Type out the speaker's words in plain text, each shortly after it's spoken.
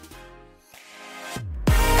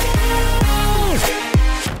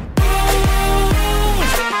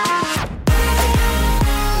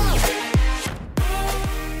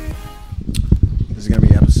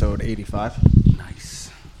85.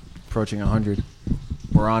 Nice. Approaching 100.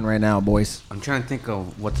 We're on right now, boys. I'm trying to think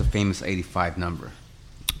of what's a famous 85 number.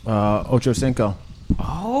 Ocho Cinco.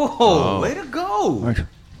 Oh, way to go. Right.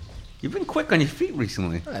 You've been quick on your feet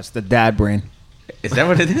recently. That's the dad brain. Is that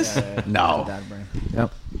what it is? Yeah. No. Dad brain.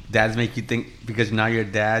 Yep. Dads make you think, because now you're a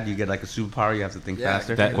dad, you get like a superpower, you have to think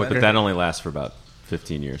faster. But that only lasts for about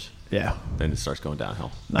 15 years. Yeah. Then it starts going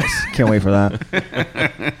downhill. Nice. Can't wait for that.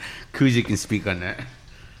 Kuzi can speak on that.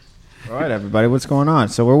 All right, everybody. What's going on?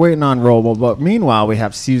 So we're waiting on Robo, but meanwhile, we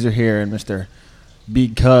have Caesar here and Mr.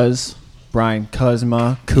 Big Cuz, Brian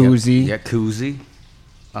Kuzma, Kuzi. Yeah, Kuzi.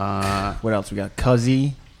 What else we got?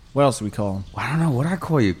 Cuzzy. What else do we call him? I don't know. What do I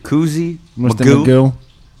call you? Kuzi? Mr. Magoo? Magoo.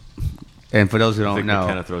 And for those who I don't think know,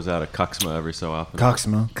 McKenna throws out a Cuxma every so often.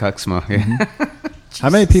 Coxma. Cuxma. Yeah. How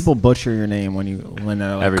many people butcher your name when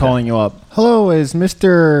they're like Every calling day. you up? Hello, is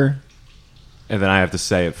Mr. And then I have to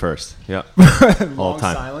say it first. Yep. All the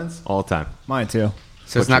time. Silence? All the time. Mine too.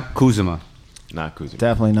 So it's not Kuzma. Not Kuzi.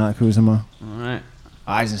 Definitely not Kuzma. All right.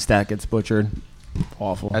 Eisenstadt gets butchered.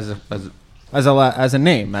 Awful. As As a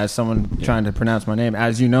name, as someone trying to pronounce my name,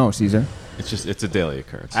 as you know, Caesar. It's a daily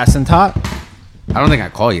occurrence. Asentat? I don't think I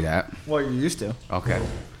call you that. Well, you used to. Okay.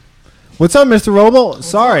 What's up, Mr. Robo?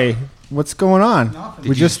 Sorry. What's going on? Nothing.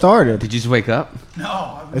 We just started. Did you just wake up? No.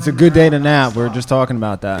 I've been It's a running good day to around nap. We were nonstop. just talking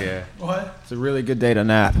about that. Yeah. What? It's a really good day to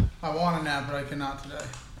nap. I want to nap, but I cannot today.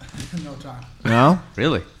 No time. No?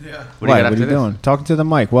 Really? Yeah. What do you got What after are you this? doing? Talking to the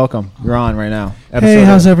mic. Welcome. You're on right now. Hey,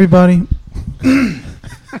 how's Episode everybody?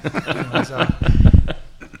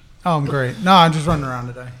 Oh, I'm great. No, I'm just running around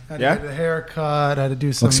today. I had to Yeah? get a haircut. I had to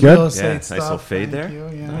do some Looks good. real estate Yeah, nice stuff. little fade Thank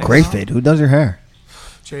there. you. Yeah, Great fade. Who does your hair?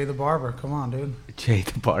 Jay the barber. Come on, dude. Jay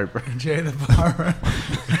the barber. Jay the barber.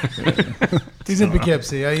 He's in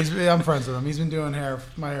Poughkeepsie. I'm friends with him. He's been doing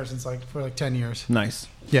my hair since for 10 years. Nice.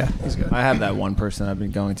 Yeah, he's good. I have that one person I've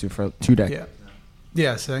been going to for 2 decades.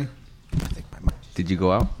 Yeah. Yeah, see? Did you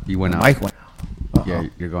go out? You went out? Mike went. Yeah,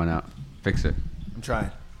 you're going out. Fix it. I'm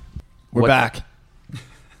trying. We're What- back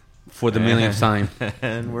For the millionth time.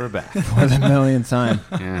 And we're back. for the millionth time.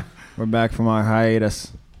 Yeah. We're back from our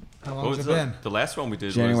hiatus. How What long's was it been? the last one we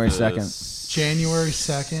did? January was the 2nd. January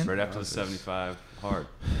 2nd. Right after the 75 hard.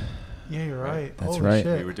 Yeah, you're right. That's Holy right.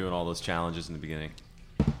 Shit. We were doing all those challenges in the beginning.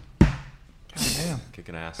 Damn.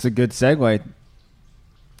 Kicking ass. It's a good segue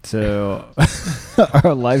to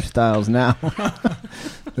our lifestyles now.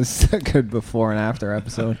 This is a good before and after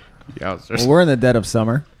episode. Yeah. Well, we're in the dead of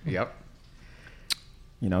summer. Yep.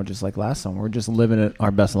 You know, just like last summer. We're just living it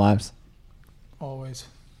our best lives. Always.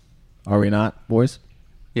 Are we not, boys?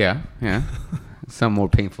 Yeah. Yeah. Some more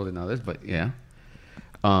painful than others, but yeah.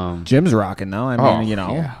 Jim's rocking now. I mean, you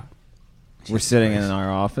know, Yeah. we're sitting in our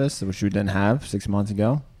office, which we didn't have 6 months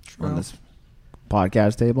ago, on True. this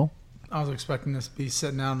podcast table. I was expecting this to be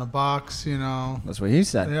sitting out in a box, you know. That's what he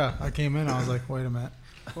said. Yeah, I came in. I was like, wait a minute.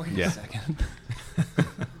 Yeah.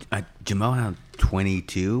 Jamel had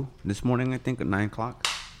 22 this morning, I think, at 9 o'clock.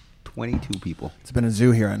 22 people. It's been a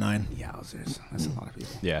zoo here at 9. Yowzers. That's a lot of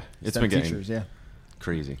people. Yeah. It's Seven been getting teachers, yeah.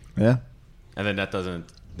 crazy. Yeah. And then that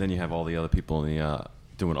doesn't. Then you have all the other people in the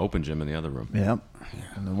doing open gym in the other room. Yep.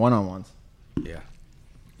 And the one-on-ones. Yeah.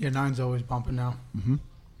 Yeah, 9's always bumping now. Mm-hmm.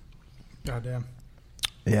 Goddamn.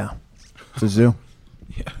 Yeah. It's a zoo.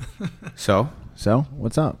 So, So,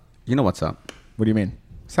 what's up? you know what's up. What do you mean?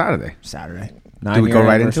 Saturday. Saturday. Do we go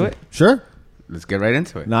right into it? Sure. Let's get right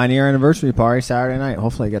into it. 9-year anniversary party Saturday night.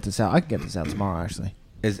 Hopefully I get this out. I can get this out tomorrow, actually.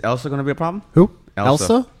 Is Elsa going to be a problem? Who?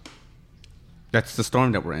 Elsa. That's the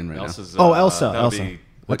storm that we're in right Elsa's, Oh, Elsa. that'll Elsa. be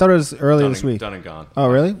I thought it was earlier done this and- week. Done and gone. Oh,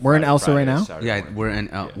 really? We're in Elsa right Friday, now? Saturday now. Yeah, morning.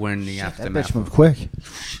 we're in the That aftermath. bitch moved quick.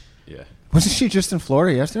 Yeah. Wasn't she just in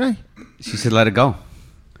Florida yesterday? She said, "Let it go."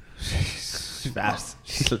 Fast.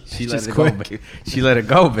 She let just it go, quick. baby. She let it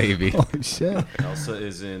go, baby. Holy shit. Elsa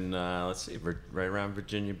is in. Let's see, right around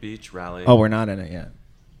Virginia Beach, Raleigh. Oh, we're not in it yet.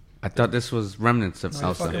 I thought this was remnants of No, you're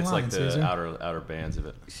Elsa. fucking It's like the Caesar. outer bands of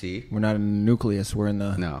it. See? We're not in the nucleus. We're in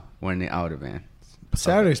the... No, we're in the outer van.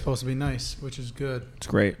 Saturday's supposed to be nice, which is good. It's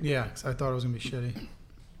great. Yeah, 'cause I thought it was going to be shitty.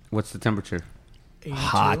 What's the temperature? 82?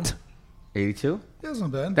 Hot. 82? Yeah, that's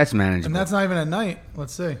not bad. That's manageable. And that's not even at night.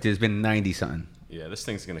 Let's see. There's been 90 something. Yeah, this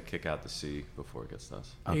thing's gonna kick out the sea before it gets to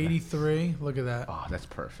us. Okay. 83. Look at that. Oh, that's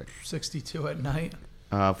perfect. 62 at night.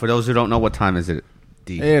 For those who don't know, what time is it?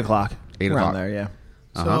 8 o'clock. 8 Around o'clock. there, yeah.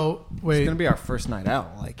 So, It's wait. going to be our first night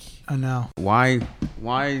out. Like, I know. Why?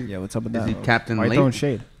 yeah, what's up with Is that? he Captain Why you Late? throwing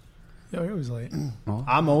shade? Yeah, you're always late.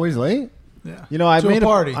 I'm always late. Yeah. You know, I to made a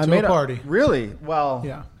party. I to made a party. Really? Well,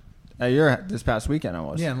 Yeah. this past weekend I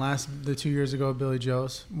was. Yeah, and the 2 years ago at Billy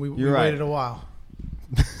Joe's, we You're right. waited a while.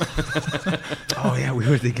 Oh yeah, we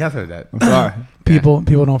were together. That I'm sorry. People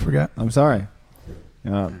don't forget. I'm sorry.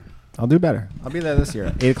 I'll do better. I'll be there this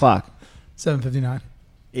year. 8 o'clock. 7:59.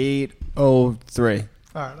 8:03.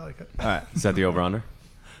 All right, I like it. All right. Is that the over under?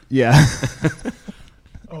 Yeah.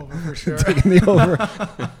 Over for sure. Taking the over.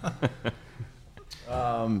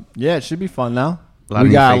 Yeah, it should be fun now. Lot We of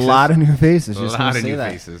new got a faces. lot of new faces. A Just lot gonna of say new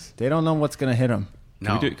that. faces. They don't know what's going to hit them.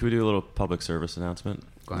 No, Can we do a little public service announcement?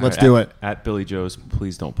 Go ahead. Let's do it. At Billy Joe's,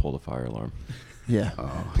 please don't pull the fire alarm. Yeah.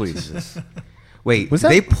 Oh, Please. wait, Was did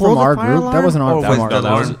that they pull from the our fire group? That wasn't our- Or that was was the our- No,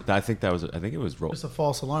 alarm? I think it was roll. Just a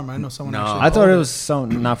false alarm. I know someone. No. actually I thought called it was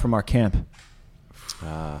not from our camp.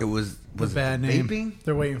 It was the it bad the name. vaping?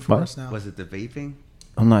 They're waiting for What? us now. Was it the vaping?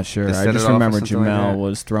 I'm not sure. To I set it just off or remember something like Jamel that?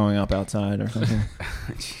 was throwing up outside or something.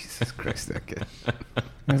 Jesus Christ, that kid.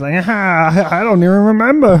 He was like, I don't even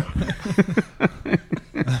remember.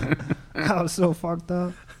 I was so fucked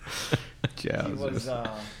up. Yeah, He was,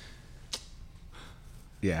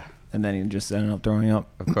 yeah, and then he just ended up throwing up.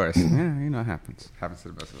 of course. Yeah, you know, it happens. Happens to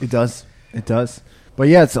the best of us. It does. It does. But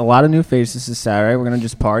yeah, it's a lot of new faces this Saturday. We're going to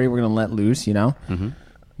just party. We're going to let loose, you know. Mm-hmm.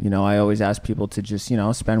 You know, I always ask people to just, you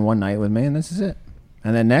know, spend one night with me, and this is it.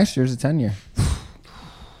 And then next year's a 10-year.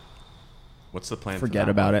 What's the plan? Forget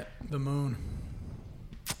about it. The moon.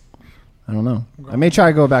 I don't know. I may try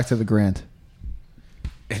to go back to the Grand.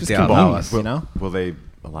 If Just they keep allow moving, us. you know? Will they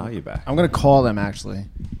allow you back? I'm going to call them, actually,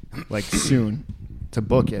 like, soon to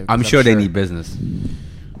book it. 'cause I'm sure they need business.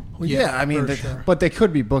 Well, yeah, I mean, for sure. but they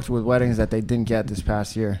could be booked with weddings that they didn't get this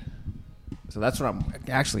past year. So that's what I'm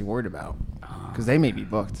actually worried about, because they may be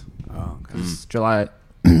booked. Oh, okay. It's July.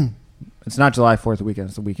 It's not July 4th weekend.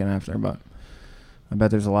 It's the weekend after, but I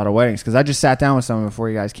bet there's a lot of weddings. Because I just sat down with someone before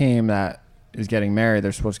you guys came that is getting married.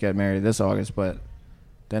 They're supposed to get married this August, but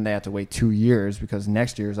then they have to wait 2 years because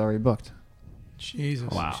next year is already booked.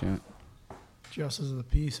 Jesus. Wow. Shit. Justice of the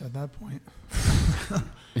peace at that point.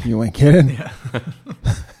 You ain't kidding? Yeah.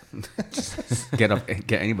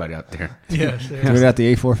 Get anybody out there. Yeah. Do it Seriously. at the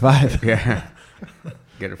 845. Yeah.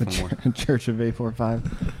 Get it from more. Church of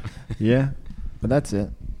 845. Yeah, but that's it.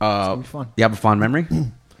 It's gonna be fun. You have a fond memory?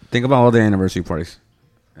 Think about all the anniversary parties.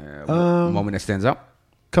 Moment that stands out.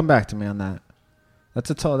 Come back to me on that. That's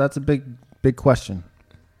a big question.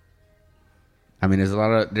 I mean,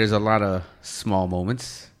 there's a lot of small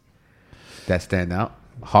moments that stand out.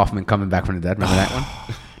 Hoffman coming back from the dead. Remember that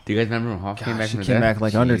one? Do you guys remember when Hoff came back She from the came dead? back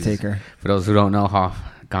like Jeez. Undertaker. For those who don't know, Hoff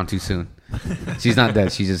gone too soon. She's not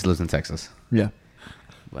dead. She just lives in Texas. Yeah.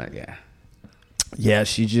 But yeah. Yeah,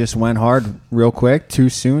 she just went hard real quick, too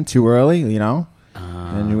soon, too early, you know.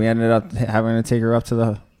 And we ended up having to take her up to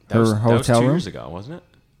her That hotel was 2 room. years ago, wasn't it?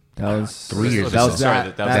 That was 3 years That ago. was Sorry,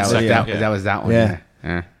 that. that was that the video. second. That was that one. Yeah.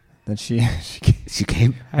 Yeah. Then she She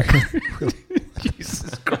came back.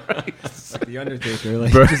 Jesus Christ. like the Undertaker.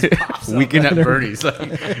 Like, Bur- Weekend at Bernie's.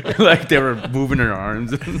 Like they were moving her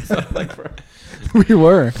arms and stuff. we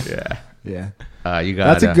were. Yeah. Yeah. You got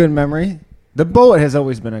That's a good memory. The boat has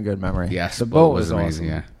always been a good memory. Yes, the boat was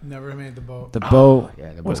amazing. awesome. Yeah. Never made the boat. The boat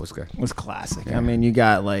Yeah, the boat was good. was classic. Yeah. I mean, you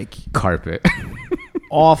got like Carpet.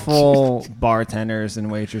 awful bartenders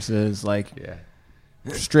and waitresses, like Yeah.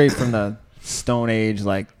 straight from the Stone Age,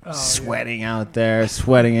 like yeah. sweating out there,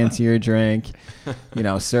 sweating into your drink, you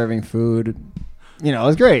know, serving food. You know, it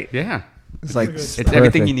was great. Yeah. It's like It's It's perfect.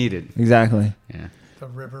 everything you needed. Exactly. Yeah. The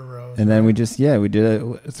River Road. And then we just we did a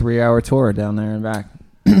 3-hour tour down there and back.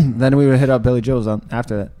 Then we would hit up Billy Joe's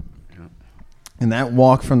after that. Yeah. And that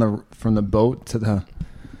walk from the boat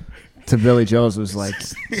to Billy Joe's was like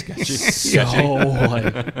so like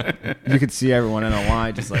you could see everyone in a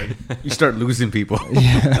line just like You start losing people.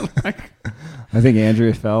 yeah. I think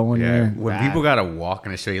Andrea fell one Yeah. year. When Bad. people got to walk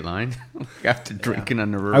in a straight line after drinking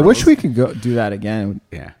on the road. I wish we could go do that again.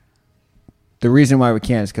 Yeah. The reason why we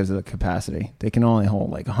can't is because of the capacity. They can only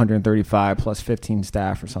hold like 135 plus 15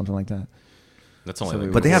 staff or something like that. That's only. So like we-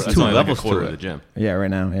 a But they have quarter- two that's only like levels a quarter to of it. the gym. Yeah, right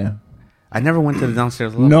now, yeah. I never went to the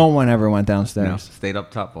downstairs level. No one ever went No. downstairs. Stayed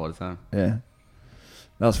up top all the time. Yeah.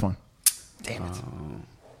 That was fun. Damn it.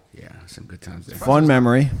 Yeah. Some good times there. Fun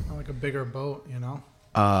memory. Like a bigger boat, you know?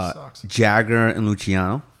 Sucks. Jagger and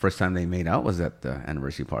Luciano, first time they made out was at the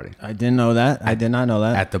anniversary party. I didn't know that. I did not know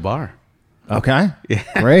that. At the bar. Okay. Yeah.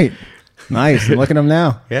 Great. Nice. Look at them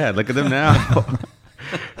now. Yeah, look at them now.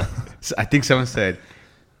 So I think someone said,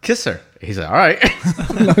 kiss her. He's like, all right.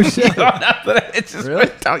 No shit. After that, it just Really?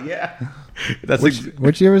 went out. Yeah. That's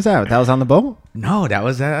Which year was that? That was on the boat? no, that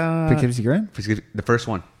was Poughkeepsie Grand? the first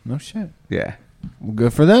one. No shit. Yeah. Well,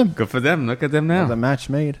 good for them. Good for them. Look at them That was now. a match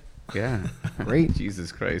made. Yeah. Great.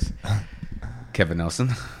 Jesus Christ. Kevin Nelson.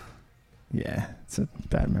 Yeah, it's a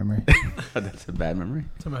bad memory. That's a bad memory.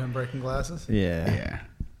 Some of him breaking glasses. Yeah.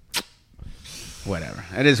 Yeah. Whatever.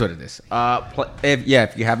 It is what it is.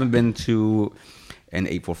 If you haven't been to an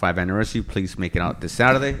 845 anniversary, please make it out this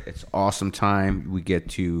Saturday. It's awesome time. We get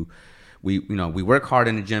to, we work hard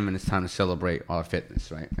in the gym, and it's time to celebrate our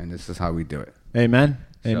fitness, right? And this is how we do it. Amen.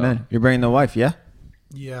 Amen. So- You're bringing the wife, yeah?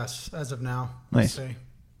 Yes, as of now. Nice. We'll see.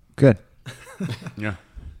 Good. Yeah.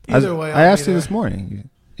 Either way, I I'll asked be you there. this morning.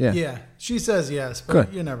 Yeah. Yeah, she says yes, but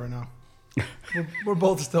Good. you never know. We're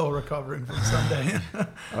both still recovering from Sunday.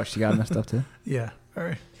 Oh, she got messed up too? Yeah,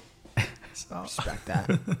 very. So, Respect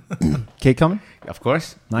that. Kate coming? Of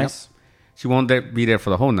course. Nice. Yep. She won't be there for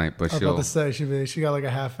the whole night, but I was about she'll. to say she got like a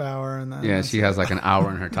half hour and then Yeah, she has like an hour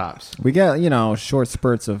in her tops. We get, short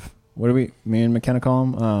spurts of, what do me and McKenna call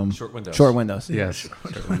them? Short windows. Short windows. Yes.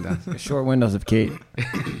 Short windows of Kate.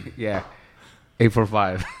 Yeah.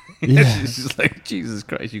 845. Yeah. She's just like, Jesus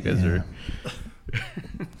Christ, you guys are.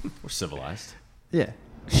 We're civilized. Yeah.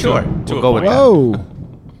 Sure. To We'll a go with point. that. Whoa.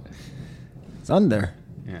 It's under.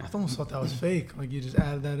 Yeah. I almost thought that was fake. Like you just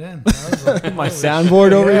added that in. I was like, My holy soundboard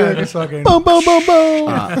shit. over Yeah, here. just fucking. Boom, boom, boom,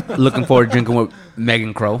 boom. Looking forward to drinking with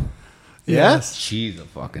Megan Crow. Yes. She's a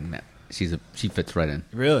fucking man. She fits right in.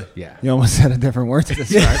 Really? Yeah. You almost said a different word to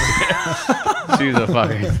describe it. She's a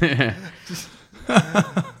fucking.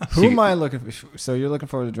 Who am I looking for? So you're looking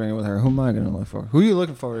forward to drinking with her. Who am I going to look for? Who are you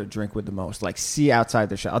looking forward to drink with the most? Like, see outside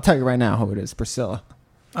the shop. I'll tell you right now who it is. Priscilla.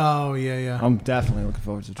 Oh yeah. I'm definitely looking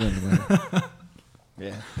forward to drinking with her.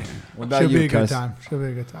 Yeah. What about Should you, be a good cuz? time. Should be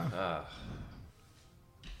a good time.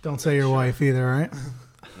 Don't say your wife either, right?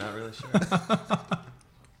 Not really sure.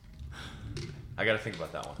 I got to think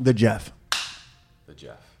about that one. The Jeff. The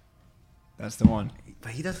Jeff. That's the one.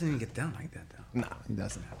 But he doesn't even get down like that, though. No, he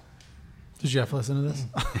doesn't. Does Jeff listen to this?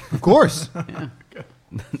 Of course.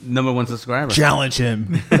 Number 1 subscriber. Challenge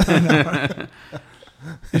him.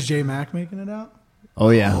 Is J Mac making it out? Oh,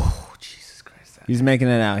 yeah. Oh, Jesus Christ. He's making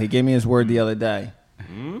it out. He gave me his word the other day.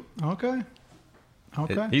 Okay.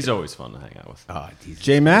 Okay. He's always fun to hang out with. Oh, Jesus.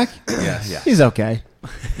 J Mac? Yes. Yeah. He's okay.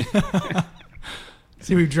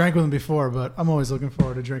 See, we've drank with him before, but I'm always looking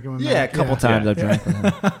forward to drinking with Yeah, a Mac. couple times Yeah. I've drank with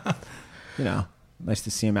him. Nice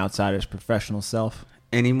to see him outside his professional self.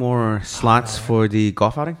 Any more slots for the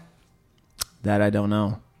golf outing? That I don't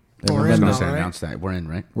know. We're They've in been- now, Just right? announce that. We're in,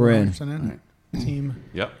 right? We're in. 100% Team.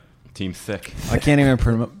 Yep. Team thick. I can't even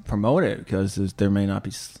promote it because there may not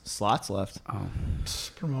be slots left. Oh.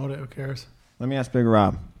 Just promote it. Who cares? Let me ask Big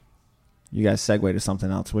Rob. You guys segue to something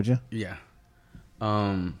else, would you? Yeah.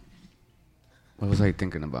 What was I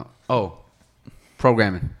thinking about? Oh,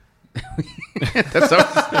 programming. that's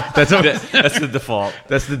That's the default.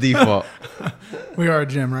 that's the default. We are a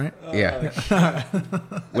gym, right? Yeah.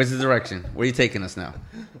 Where's the direction? Where are you taking us now?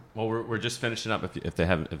 Well, we're just finishing up. If you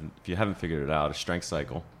haven't figured it out, a strength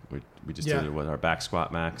cycle. We just Yeah. did it with our back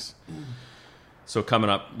squat max. So coming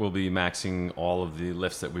up, we'll be maxing all of the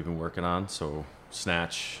lifts that we've been working on. So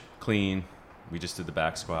snatch, clean. We just did the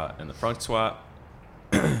back squat and the front squat.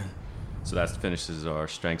 So that finishes our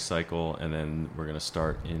strength cycle, and then we're going to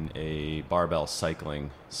start in a barbell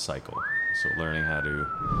cycling cycle. So learning how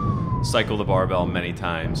to cycle the barbell many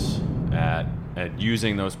times at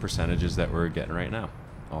using those percentages that we're getting right now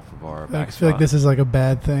off of our I back feel like squat. this is like a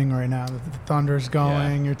bad thing right now. The Thunder's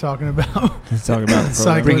going. You're talking about Let's talk about the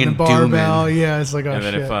cycling Bringing the doom barbell. in. Yeah, it's like, oh And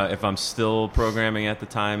then shit. if I'm still programming at the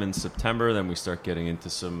time in September, then we start getting into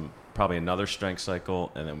probably another strength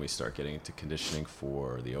cycle, and then we start getting into conditioning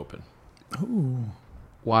for the open. Ooh.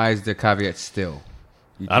 Why is the caveat still?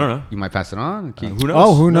 I don't know. You might pass it on. Keep- Who knows?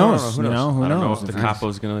 Oh, who No, knows? who You knows? know, who I don't know knows? if the If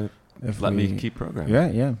capo's going to let me keep programming.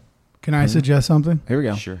 Yeah. Can I suggest something? Here we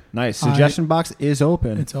go. Sure. Nice. Suggestion box is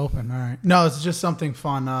open. It's open. All right. No, it's just something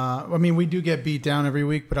fun. I mean, we do get beat down every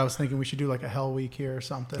week, but I was thinking we should do like a hell week here or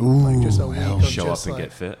something. Like just a week of Show up just and like,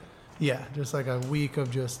 get fit. Yeah, just like a week of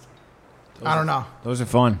just. I don't know. Those are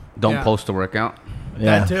fun. Don't Yeah. post the workout.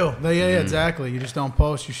 Yeah. That too. Yeah, exactly. You just don't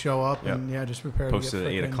post. You show up Yep. and just prepare Posted to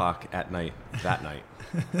at get 8 o'clock at night, that night.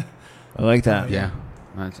 I like that. Yeah.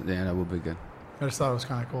 Yeah, that would be good. I just thought it was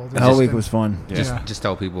kind of cool. The whole week was fun. Yeah. Just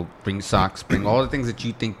tell people, bring socks, bring all the things that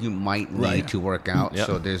you think you might need Right. to work out, Yep.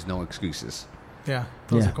 so there's no excuses. Yeah,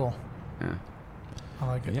 those Yeah. are cool. Yeah. I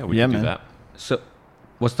like it. Yeah, we Yeah, can man. do that. So,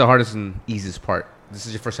 what's the hardest and easiest part? This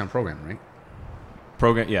is your first time programming, right?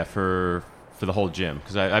 Program, yeah, for the whole gym,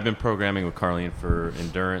 because I've been programming with Carlene for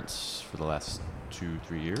endurance for the last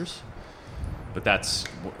 2-3 years, but that's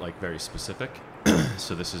like very specific.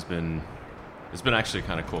 So it's been actually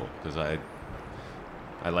kind of cool because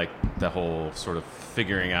I like the whole sort of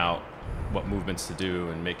figuring out what movements to do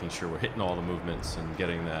and making sure we're hitting all the movements and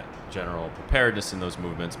getting that general preparedness in those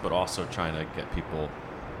movements, but also trying to get people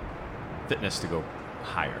fitness to go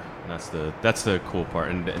higher. And that's the cool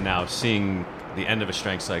part. And now seeing the end of a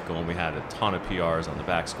strength cycle, and we had a ton of PRs on the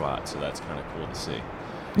back squat, so that's kind of cool to see.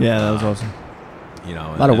 Yeah, that was awesome. You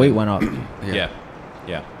know, A lot of weight went up. Yeah.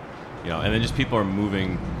 You know, and then just people are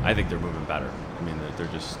moving. I think they're moving better. I mean, they're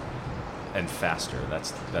just and faster.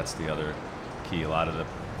 That's the other key. A lot of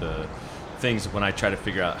the things when I try to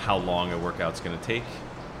figure out how long a workout's going to take,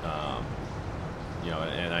 you know,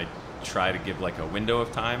 and I try to give like a window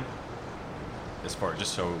of time as far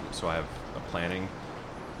just so I have a planning,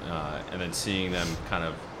 and then seeing them kind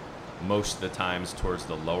of most of the times towards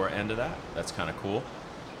the lower end of that. That's kind of cool.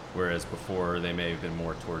 Whereas before they may have been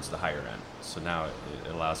more towards the higher end. So now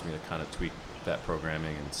it allows me to kind of tweak that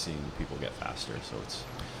programming and seeing people get faster. So it's.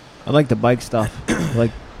 I like the bike stuff. I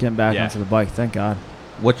like getting back onto the bike. Thank God.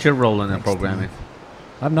 What's your role in the Thanks, programming?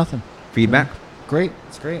 I have nothing. Feedback? Great.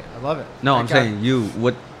 It's great. I love it. No, Thank I'm saying you.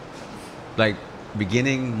 What, like,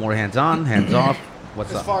 beginning, more hands-on, hands-off?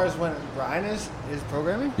 What's As up? far as when Brian is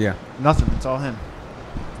programming? Yeah. Nothing. It's all him.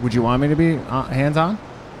 Would you want me to be hands-on?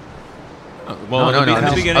 Well, No. in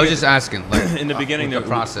the beginning, I was just asking. Like, in the beginning, the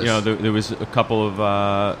process. You know, there was a couple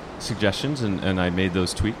of suggestions, and I made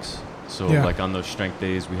those tweaks. So, like on those strength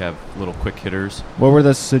days, we have little quick hitters. What were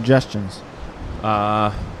the suggestions?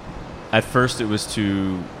 At first, it was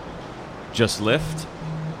to just lift,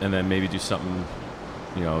 and then maybe do something,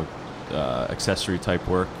 you know, accessory type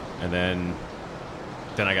work, and then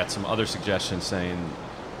I got some other suggestions saying,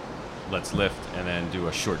 let's lift and then do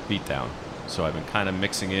a short beat down. So I've been kind of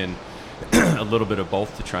mixing in a little bit of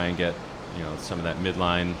both to try and get, you know, some of that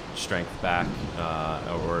midline strength back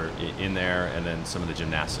or in there, and then some of the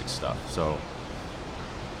gymnastics stuff. So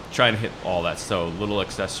trying to hit all that. So little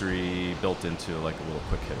accessory built into like a little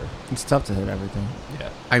quick hitter. It's tough to hit everything. Yeah.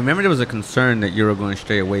 I remember there was a concern that you were going to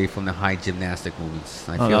stray away from the high gymnastic movements.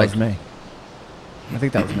 I That was me. I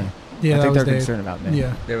think that was me. Yeah, I that think was they're Dave. concerned about me.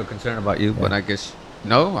 Yeah. they were concerned about you, but I guess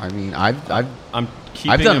no. I mean, I've I'm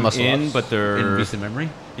keeping I've done them muscle in, ups but they're in recent memory.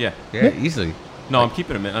 yeah. Yeah, easily. No, I'm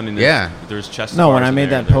keeping them in. I mean, there's chest. No, when bars I in made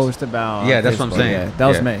there, that post about Yeah, that's what I'm Facebook, saying. yeah, that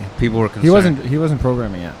was Yeah. me. People were concerned. He wasn't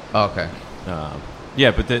programming yet. Oh, okay.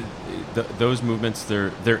 Yeah, but those movements they're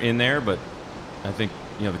in there, but I think,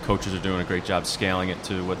 you know, the coaches are doing a great job scaling it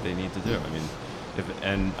to what they need to do. I mean,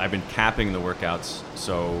 and I've been capping the workouts,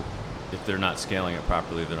 so if they're not scaling it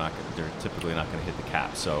properly, they're typically not going to hit the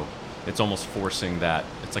cap. So it's almost forcing that.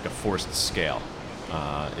 It's like a forced scale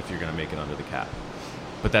if you're going to make it under the cap.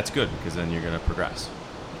 But that's good because then you're going to progress.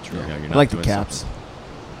 True. You know, you're I not like the doing caps. something-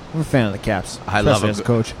 I'm a fan of the caps. I love especially a as a good-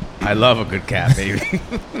 coach. I love a good cap, baby.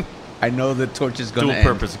 I know the torch is going Dual to end.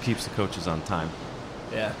 purpose. It keeps the coaches on time.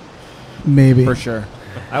 Yeah, Maybe. for sure.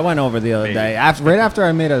 I went over the other Maybe. day right after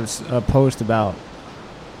I made a post about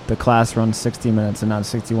the class runs 60 minutes and not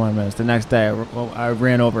 61 minutes. The next day, I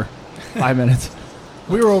ran over 5 minutes.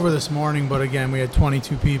 We were over this morning, but again, we had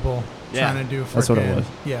 22 people Yeah, trying to do. that's what it frickin- was.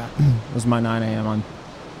 Yeah. It was my 9 a.m. on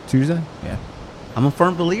Tuesday. Yeah, I'm a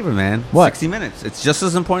firm believer, man. What? 60 minutes. It's just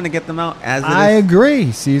as important to get them out as it I is.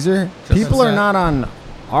 agree, Caesar. Just People as are that. not on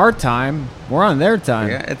our time. We're on their time.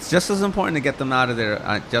 Yeah, it's just as important to get them out of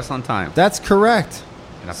there just on time. That's correct.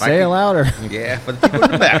 And if I Say it can- ll Yeah, for the people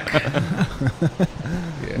in the back.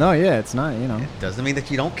 Yeah. No, yeah, it's not, you know. It doesn't mean that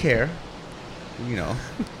you don't care. You know.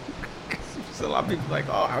 There's a lot of people like,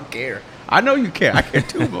 oh, I care. I know you care. I care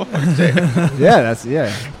too, motherfucker.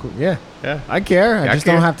 Yeah, cool. Yeah. Yeah. I care. Yeah, I I just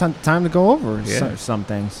care. don't have time to go over Yeah. some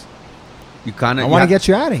things. You kind of. I want to get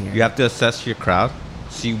you out of here. You have to assess your crowd,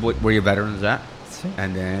 see where your veterans at, That's it.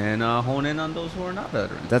 and then hone in on those who are not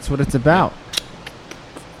veterans. That's what it's about.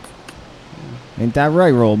 Ain't that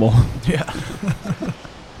right, Rollable? Yeah.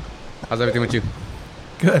 How's everything with you?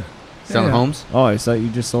 Good. Selling Yeah. homes? Oh, I saw you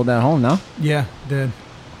just sold that home now? Yeah, did.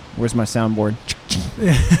 Where's my soundboard?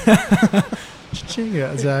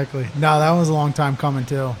 Yeah, exactly. No, that was a long time coming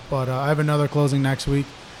too. But I have another closing next week,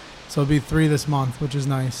 so it'll be 3 this month, which is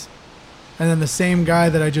nice. And then the same guy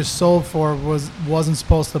that I just sold for wasn't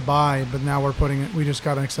supposed to buy, but now we're putting it. We just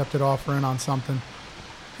got an accepted offer in on something.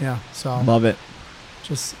 Yeah, so Love it.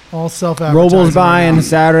 just all self-advertising. Rollable's buying right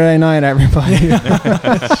Saturday night, everybody.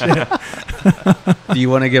 Do you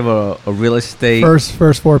want to give a real estate now.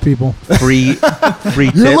 First 4 people. free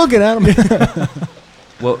You're tip? looking at him.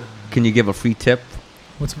 Well, can you give a free tip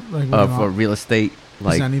What's like what do you for want? real estate? Just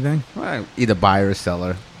Like anything? either buyer or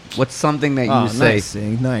seller. What's something that you Oh, say? nice.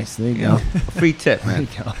 See? Nice. There you You go. know, a free tip, There you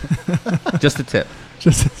man. go. Just a tip.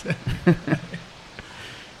 Just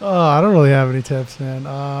Oh, I don't really have any tips, man.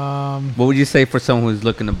 What would you say for someone who's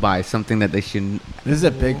looking to buy something that they should? This is a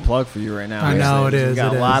big plug for you right now. I know it is. We've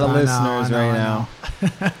got it a lot is. of I listeners know, right I now.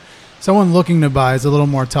 know. Someone looking to buy is a little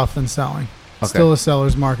more tough than selling. Okay. Still a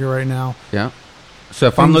seller's market right now. Yeah. So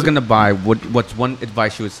if I'm Things- looking to buy, what's one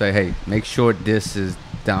advice you would say? Hey, make sure this is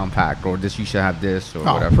down packed, or this you should have this, or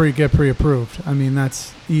whatever. Get pre-approved. I mean,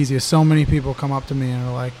 that's easy. So many people come up to me and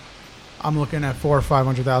are like, "I'm looking at $400,000 or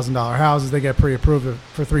 $500,000 houses. They get pre-approved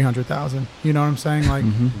for $300,000." You know what I'm saying? Like,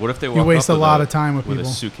 What if they walk you waste up a with lot of time with a people.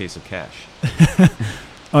 suitcase of cash?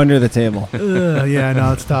 Under the table. Yeah,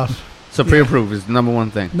 no, it's tough. So pre-approved is the number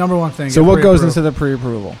one thing. Number one thing. So get what goes pre-approved. into the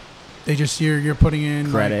pre-approval? They just you're putting in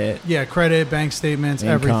Credit. credit, bank statements,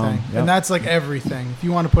 Income, everything, yep. and that's like everything. If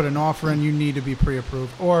you want to put an offer in, you need to be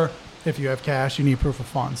pre-approved, or if you have cash, you need proof of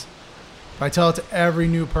funds. But I tell it to every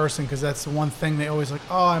new person because that's the one thing they always like.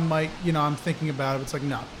 Oh, I might, I'm thinking about it. It's like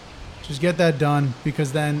no, just get that done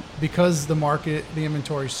because the market, the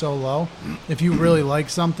inventory is so low. If you really like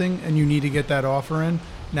something and you need to get that offer in,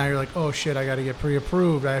 now you're like, oh shit, I got to get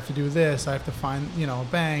pre-approved. I have to do this. I have to find a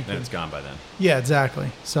bank. Then it's gone by then. Yeah, exactly.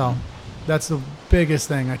 So that's the biggest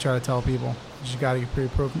thing I try to tell people. You just got to get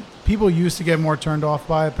pre-approved. People used to get more turned off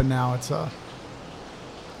by it, but now it's,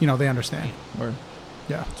 they understand. Or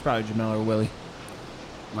Yeah. it's probably Jamel or Willie.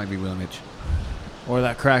 Might be Will Mitch. Or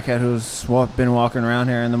that crackhead who's been walking around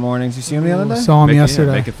here in the mornings. You see him the other day? Saw him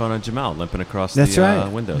yesterday. Making fun of Jamal limping across That's the right.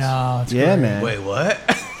 windows. No, it's Yeah, great. man. Wait, what?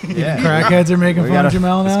 Yeah. Crackheads are making We fun of gotta-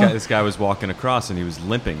 Jamel now? This guy was walking across and he was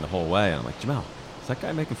limping the whole way. And I'm like, Jamal, is that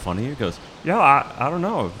guy making fun of you? He goes, yeah, I don't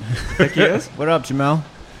know. Think he is? What up, Jamel?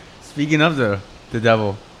 Speaking of the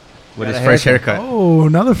devil with Got his a fresh haircut. haircut. Oh,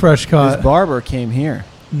 another fresh His cut. barber came here.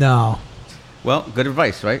 No. Well, good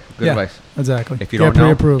advice, right? Good Yeah. advice. Exactly. If you Get don't know,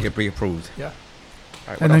 pre-approved. get pre-approved. Yeah. All right,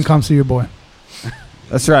 what And then else? come see your boy.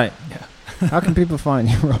 That's right. Yeah. How can people find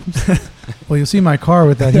you, Robs? Well, you'll see my car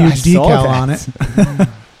with that I huge saw decal that. on it.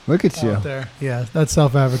 Look at you. Out there. Yeah, that's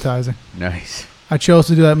self-advertising. Nice. I chose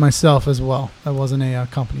to do that myself as well. That wasn't a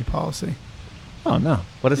company policy. Oh, no.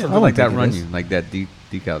 What does Yeah, something I like don't that think it run is. you? Like that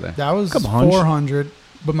decal there? That was Couple hundred. 400,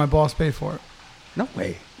 but my boss paid for it. No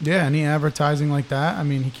way. Yeah, any advertising like that, I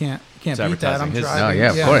mean, he can't He's beat that. I'm advertising his- driving. No, yeah,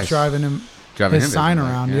 of I'm course. driving him Driving his him sign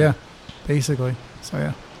business, around. like, Yeah, basically. So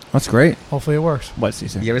yeah, That's great. hopefully it works. What,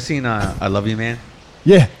 Caesar? You ever seen I Love You Man?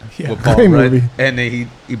 Yeah. Yeah. With Paul Great Rudd? movie. And then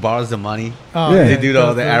he borrows the money. Oh, Yeah. They do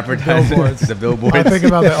all the advertising, billboards. the billboards. I think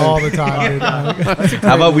about that all the time, dude.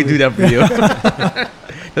 How about we do that for you?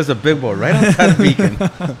 There's a billboard right outside Beacon.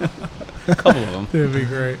 A couple of them. It'd be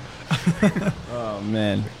great. Oh,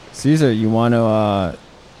 man. Caesar, you want to... I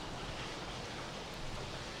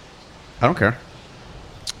don't care.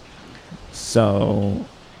 So...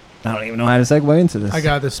 I don't even know how to segue into this. I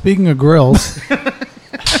got this. Speaking of grills,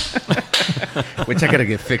 Which I gotta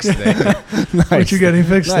get fixed today. what you getting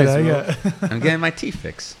fixed Nice, today? bro. Yeah. I'm getting my teeth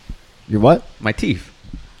fixed. Your what? My teeth.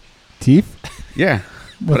 Teeth? Yeah.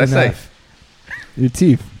 With What I an say? F. Your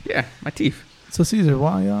teeth. Yeah, my teeth. So Caesar,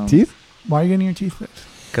 why Teeth? why are you getting your teeth fixed?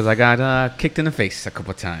 Because I got kicked in the face a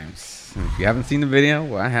couple times. If you haven't seen the video,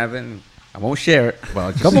 well, I haven't. I won't share it. Well,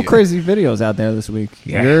 A couple see it. crazy videos out there this week.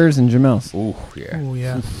 Yeah. Yours and Jamel's. Ooh, yeah. Oh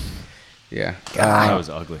yeah. Yeah. That was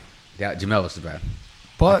ugly. Yeah, Jamel was bad.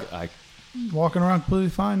 But I walking around completely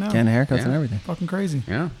fine now. Getting haircuts Yeah. and everything. Fucking crazy.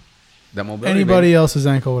 Yeah. That mobility. Anybody else's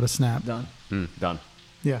ankle would have snapped. Done. done.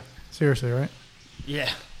 Yeah. Seriously, right? Yeah.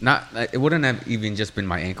 Not. It wouldn't have even just been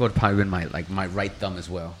my ankle. It'd probably been my right thumb as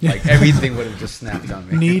well. Like everything would have just snapped on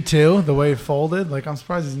me. Knee too. The way it folded. Like I'm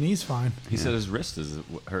surprised his knee's fine. He said his wrist is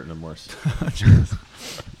hurting him worse.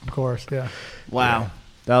 Of course. Yeah. Wow.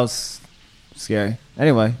 That was scary.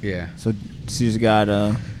 Anyway, Yeah. so Caesar got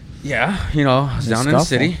Yeah. You know, I was down in the scuffle.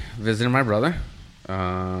 city visiting my brother.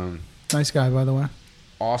 Nice guy, by the way.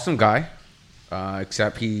 Awesome guy.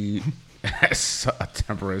 Except he has a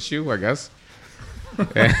temper issue, I guess. you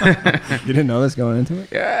didn't know this going into it?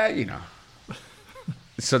 Yeah, you know.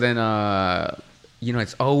 So then, you know,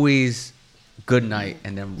 it's always good night,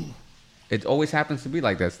 and then it always happens to be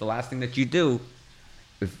like that. It's the last thing that you do.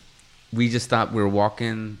 If we just stopped, we were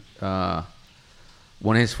walking one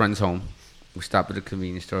of his friends home. We stopped at a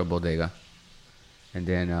convenience store, a bodega, and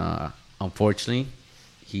then unfortunately,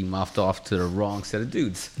 he mouthed off to the wrong set of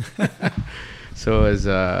dudes. So as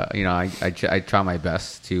you know, I try my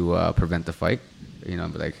best to prevent the fight. You know,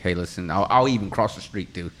 be like, hey, listen, I'll even cross the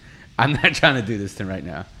street, dude. I'm not trying to do this thing right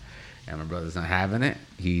now. And my brother's not having it.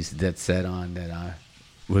 He's dead set on that.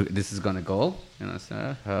 This is gonna go. You know,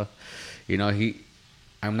 so you know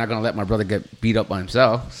I'm not gonna let my brother get beat up by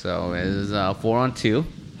himself. So it was 4-on-2.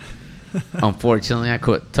 Unfortunately, I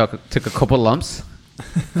took a couple lumps,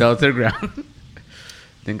 fell to the ground.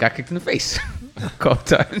 then got kicked in the face a couple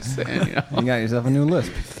times. And, You got yourself a new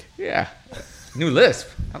lisp. yeah. New lisp.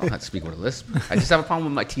 I don't have to speak with a lisp. I just have a problem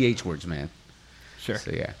with my TH words, man. Sure.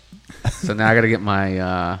 So, yeah. So now I got to get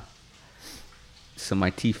my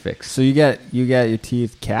teeth fixed. So you get your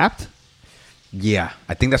teeth capped? Yeah.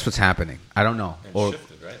 I think that's what's happening. I don't know. And Or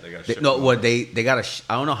shifted, right? They got they, shifted. no, what they got to.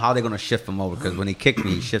 I don't know how they're gonna shift them over because when he kicked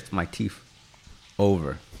me, he shifted my teeth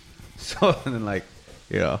over. So then, like,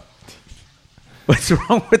 you know, what's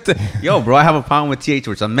wrong with the? Yo, bro, I have a problem with TH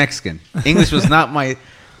words. I'm Mexican. English was not my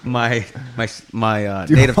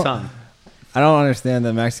native tongue. I don't understand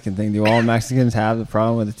the Mexican thing. Do all Mexicans have the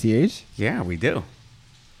problem with the TH? Yeah, we do.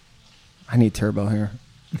 I need turbo here.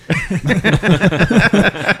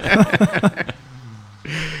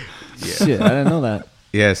 Shit, I didn't know that.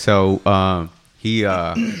 Yeah. So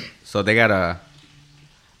so they gotta.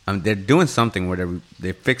 They're doing something where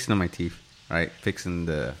they're fixing my teeth, right? Fixing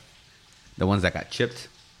the ones that got chipped,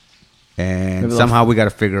 and Maybe somehow we got to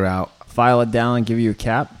figure out. File it down and give you a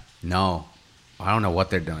cap. No, I don't know what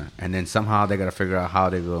they're doing, and then somehow they got to figure out how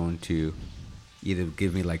they're going to either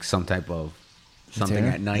give me like some type of something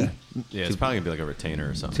Retainer? at night Yeah, it's probably gonna be like a retainer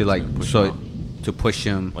or something. to like Push so him out. to push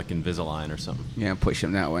him, like Invisalign or something. yeah, push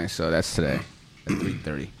him that way. So that's today at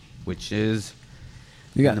 3:30, which is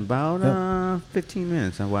You got in about 15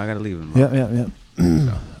 minutes. Well, I got to leave him. Yeah.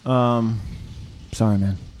 Sorry,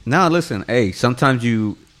 man. Now listen, hey, sometimes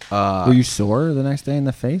you. Were you sore the next day in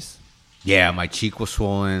the face? Yeah, my cheek was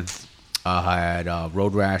swollen. I had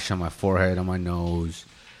road rash on my forehead, on my nose.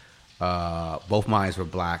 Both my eyes were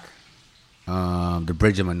black. The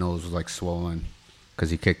bridge of my nose was like swollen because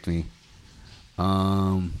he kicked me.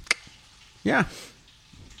 Yeah.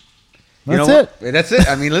 That's it. That's it.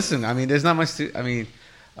 I mean, listen. I mean, there's not much to. I mean,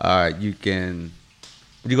 you can.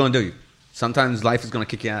 What are you gonna do? Sometimes life is gonna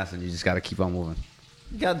kick your ass, and you just gotta keep on moving.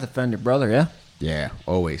 You got to defend your brother, yeah? Yeah,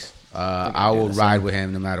 always. I will ride with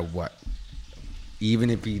him no matter what. Even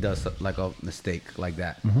if he does like a mistake like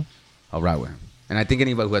that, I'll ride with him. And I think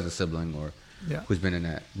anybody who has a sibling or who's been in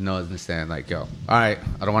that knows understand. Like, yo, all right,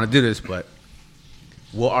 I don't want to do this, but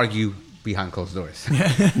we'll argue behind closed doors.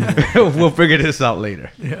 We'll figure this out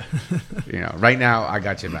later. Yeah. You know, right now I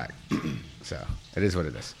got your back. So it is what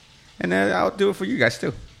it is. And then I'll do it for you guys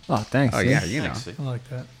too. Oh, thanks. Oh see? yeah, you know, Thanks, see? I like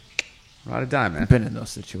that. ride or die, man. I've been in those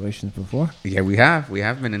situations before. Yeah, we have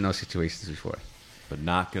been in those situations before. But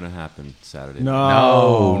not gonna happen Saturday.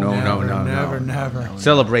 No. Never.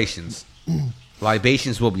 Celebrations.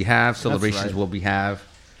 Libations will be have. That's Celebrations right. will be have.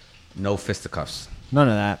 No fisticuffs. None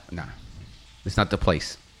of that. Nah. It's not the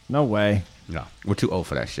place. No way. No. We're too old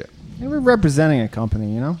for that shit. Hey, we're representing a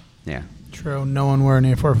company, you know? Yeah. True. No one wearing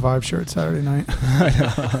an 845 shirt Saturday night.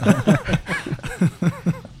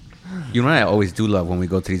 You know what I always do love when we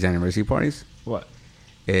go to these anniversary parties? What?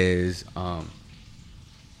 Is,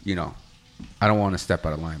 you know, I don't want to step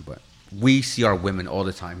out of line, but we see our women all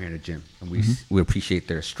the time here in the gym. And we appreciate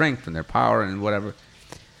their strength and their power and whatever.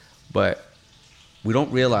 But we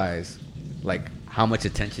don't realize, like, how much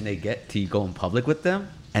attention they get till you go in public with them.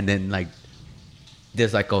 And then, like,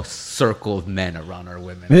 there's like a circle of men around our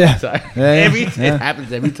women. Yeah. So Yeah. It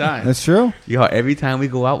happens every time. That's true. Yo, every time we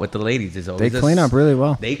go out with the ladies, there's always They clean up really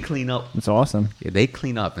well. They clean up. It's awesome. Yeah, they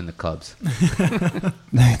clean up in the clubs.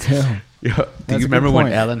 They do. Yo, do That's a you good remember when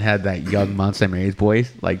point. Ellen had that young Mount St. Mary's boys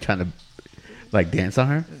like trying to like dance on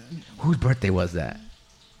her? Whose birthday was that?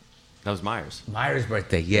 That was Myers. Myra's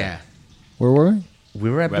birthday. Yeah, Where were we? we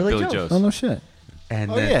were at We're at Billy Billy Joe's. Joe's. Oh, no shit. And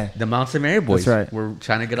Oh, then yeah. the Mount St. Mary boys That's right. were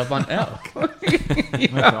trying to get up on Elle.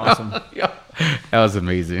 That's awesome. Yo, that was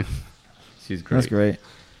amazing. She's great. That's great.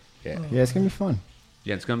 Yeah. Yeah, it's going to be fun.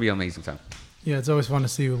 Yeah, it's gonna be an amazing time. Yeah, it's always fun to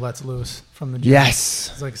see who lets loose from the gym.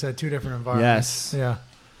 Yes. It's like I said, two different environments. Yes. Yeah.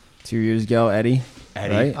 2 years ago, Eddie.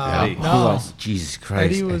 Eddie. Right? Eddie. Who No. else? Jesus Christ.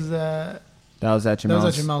 Eddie was That was at that was Jamal's.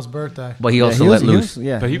 at Jamel's birthday. But he Yeah, also he let was- loose.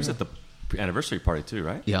 yeah. But he was at the anniversary party too,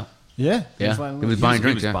 right? Yeah. Yeah. Yeah. letting He was loose. buying He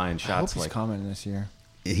drinks. was Yeah. buying I hope shots he's like coming this year.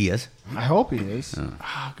 He is. I hope he is.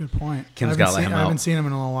 Ah, good point. Kim's I gotta haven't let seen- him I out. haven't seen him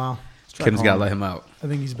in a little while. Kim's home. got to let him out. I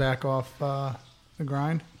think he's back off the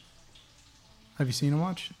grind. Have you seen him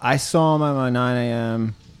much? I saw him at my 9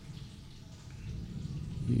 a.m.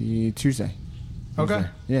 Tuesday. Okay. Tuesday.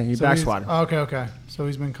 Yeah, he So back he's- squatted. Okay. So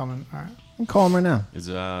he's been coming. All right. I'll call him right now. is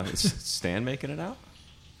Stan making it out?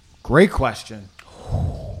 Great question.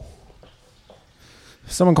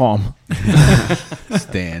 Someone call him.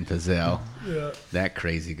 Stan Pizzell. Yeah. That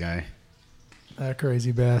crazy guy. That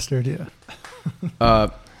crazy bastard. Yeah.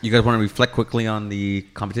 You guys want to reflect quickly on the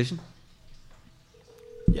competition?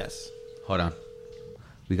 Yes. Hold on.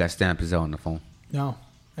 We got Stan Pizzell on the phone. No,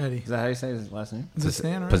 Eddie. Is that how you say his last name? Is it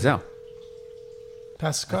Stan? Right? Pizzell.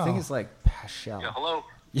 Pascal. I think it's like Paschal. Yeah, hello.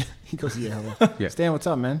 Yeah, he goes, yeah, hello. Yeah. Stan, what's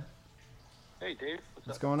up, man? Hey, Dave.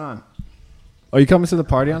 What's going on? Are you coming to the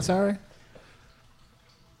party on Saturday?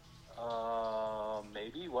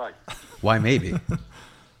 Maybe. Why? Why maybe?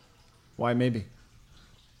 Why, maybe.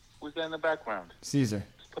 Who's that in the background? Caesar.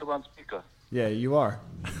 Just put it on speaker. Yeah, you are.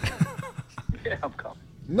 Yeah, I'm coming.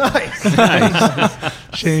 Nice.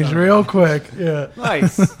 Changed real quick. Yeah.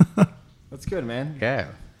 Nice. That's good, man. Yeah.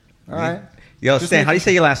 All right. Yo, Just Stan, how do you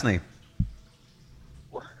say your last name?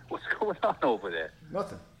 What's going on over there?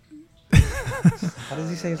 Nothing. How does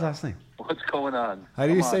he say his last name? What's going on? How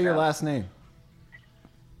do you Come say on your now. last name?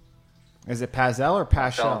 Is it Pazel or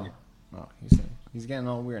telling Paschal? you. Oh, he's getting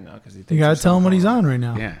all weird now because he thinks You gotta there's tell him what something he's wrong. on right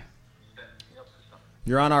now. Yeah.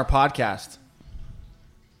 You're on our podcast.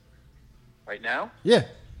 Right now? Yeah.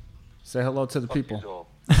 Say hello to the Fuck yous people. all.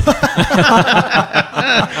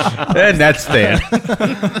 And that's Stan.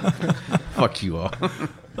 Fuck you all.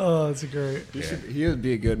 Oh, that's great. He would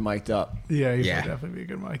be a good mic'd up. Yeah, he Yeah. would definitely be a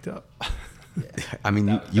good mic'd up. I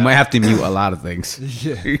mean, you might have to mute a lot of things.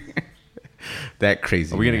 Yeah. That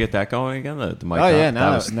crazy. Are we gonna man. get that going again? The mic Oh up? yeah, That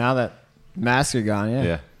now was- that masks are gone, yeah.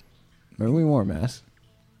 yeah. Remember we wore masks.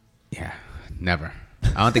 Yeah, never.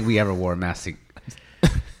 I don't think we ever wore a mask.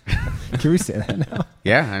 Can we say that now?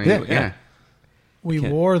 Yeah, I mean, Yeah. yeah. We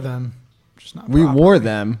Can't- wore them, just not We properly. wore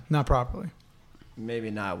them. Not properly. Maybe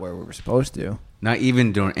not where we were supposed to. Not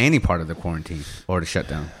even during any part of the quarantine or the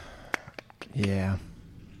shutdown. Yeah.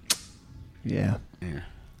 Yeah. Yeah.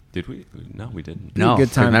 Did we? No, we didn't. Be No, a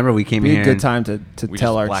good time. remember we came be here a good and- time to We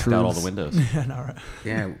tell just our blacked truths. out all the windows. Yeah, no, right.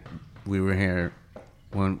 Yeah, we were here.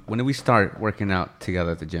 When did we start working out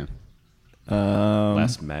together at the gym?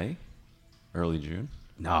 Last May, early June.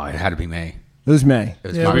 No, it had to be May. It was May. It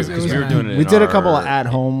was Yeah, it May. was- Because it we were May. doing it. We in did a our- couple of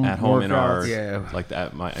at-home in our workouts. Yeah. like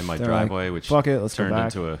in my They're like, driveway, which "Fuck it, let's go turned back."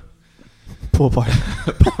 into a Pool party.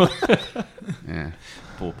 Yeah,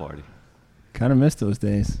 pool party. Kind of missed those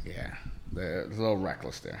days. yeah. It was a little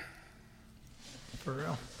reckless there. For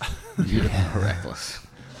real. Reckless.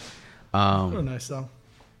 Oh, nice though.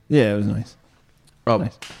 Yeah, it was nice. Oh,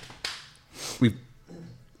 Nice. we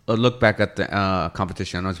look back at the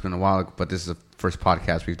competition. I know it's been a while, but this is the first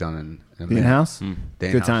podcast we've done in a The minute. in-house? The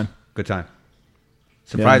Good in-house. time. Good time.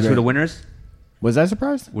 Surprised who great. the winners? Was I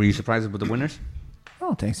surprised? Were you surprised with the winners? I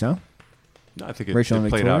don't think so. No, I think it, Rachel it and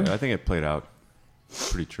played Victoria? out. I think it played out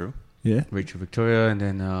pretty true. Yeah. Rachel Victoria, and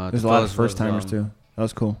then There's a lot of first-timers, too. That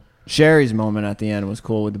was cool. Sherry's moment at the end was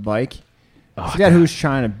cool with the bike. I forget who's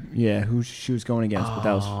trying to... Yeah, who she was going against, but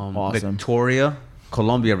that was awesome. Victoria,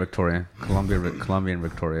 Colombian Victoria,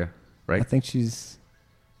 I right? think she's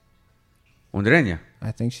Hondureña.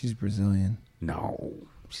 Brazilian. No,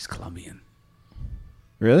 she's Colombian.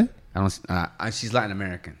 Really? I don't. She's Latin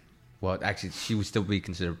American. Well, actually, she would still be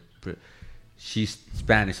considered. She's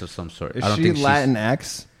Spanish of some sort. Is I don't she think she's-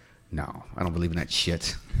 Latinx? No, I don't believe in that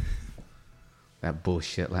shit. That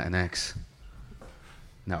bullshit Latinx.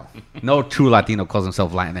 No, no true Latino calls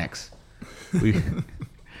himself Latinx. We,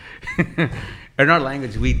 in our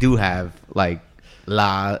language, we do have like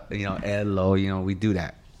la, elo, we do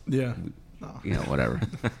that. Yeah. Whatever.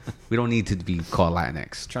 We don't need to be called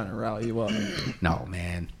Latinx. Trying to rally you up. No,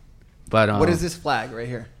 man. But What is this flag right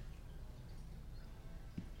here?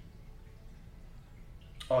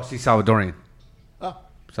 Oh, she's Salvadorian. Oh.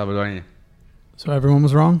 Salvadorian. So everyone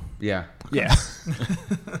was wrong? Yeah. Yeah.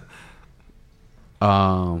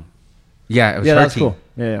 Yeah, it was Yeah, her that's team. cool.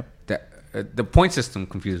 Yeah, The point system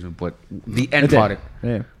confused me, but the It end did. product,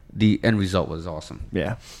 Yeah. the end result was awesome.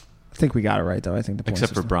 Yeah. I think we got it right, though. I think the point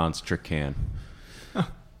Except for system. bronze trick can.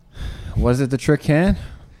 Was it the trick can?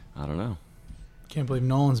 I don't know. Can't believe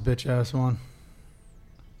Nolan's bitch ass won.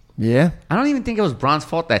 Yeah. I don't even think it was Braun's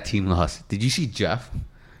fault that team lost. Did you see Jeff?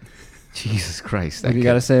 Jesus Christ. What do you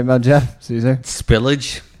got to say about Jeff, Caesar?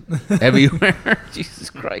 Spillage everywhere. Jesus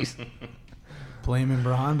Christ. Blaming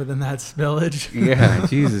Braun, but then that's spillage. Yeah,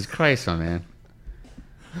 Jesus Christ, my man.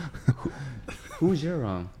 Who's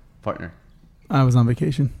your partner? I was on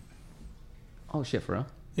vacation. Oh, shit, for real?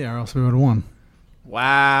 Yeah, or else we would have won.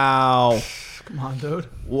 Wow. Come on, dude.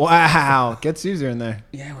 Wow. Get Caesar in there.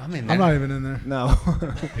 Yeah, well, I'm in there. I'm not even in there. No.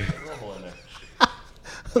 I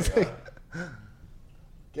was like,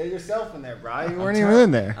 get yourself in there, bro. You weren't even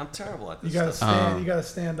in there. I'm terrible at You this. gotta stand. You gotta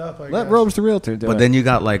stand up. I Let guess. Robes the Realtor do it. But then you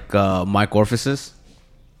got like Mike Orifices.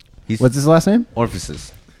 He's What's his last name?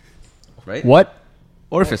 Orifices. Right? What?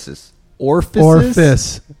 Orifices.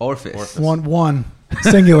 Orifices? Orifice. One.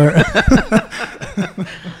 Singular.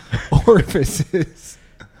 Orifices.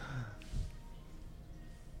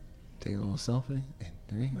 Take a little selfie.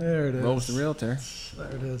 There it is. Robes the realtor. There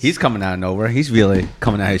it is. He's coming out of nowhere. He's really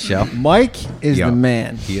coming out of his shell. Mike is Yo. the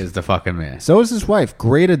man. He is the fucking man. So is his wife.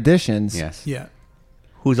 Great additions. Yes. Yeah.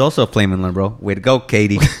 Who's also a Flamin' Limbro. Way to go,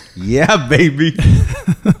 Katie. Yeah, baby.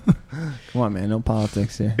 Come on, man. No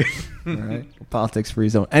politics here. All right. Politics free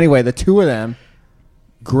zone. Anyway, the two of them,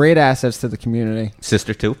 great assets to the community.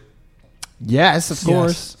 Sister, too. Yes, of Yes.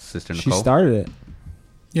 course. Sister She Nicole. started it.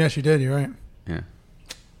 Yeah, she did. You're right. Yeah.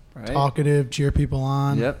 Right? Talkative, cheer people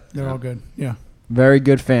on. Yep. They're all good. Yeah. Very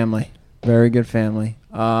good family. Very good family.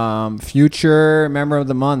 Future member of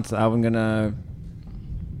the month. I'm going to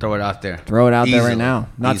Throw it out there. throw it out there right Easily. now.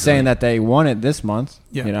 Not Easily. saying that they won it this month.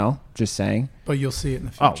 Yeah. You know, just saying. But you'll see it in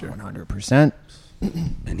the Oh, future. 100%.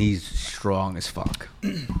 And he's strong as fuck.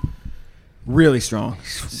 Really strong.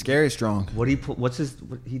 Scary strong. What do you put? What's his?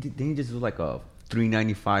 Didn't he just do like a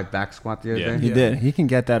 395 back squat the other Yeah. day? He Yeah. did. He can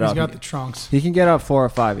get that He's up. got the trunks. He can get up 4 or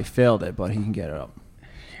 5. He failed it, but he can get it up.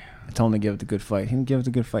 I told him to give it the good fight. He didn't give it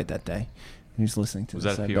the good fight that day. He was listening to Was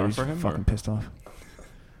this. that I PR bet he's for him, fucking or? pissed off.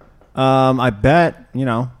 I bet, I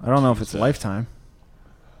don't know if it's lifetime.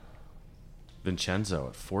 Vincenzo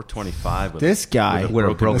at 425 with This guy, with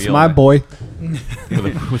a broken that's wheel, my man. boy.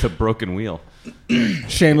 with a broken wheel.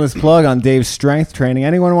 Shameless plug on Dave's strength training.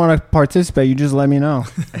 Anyone want to participate, you just let me know.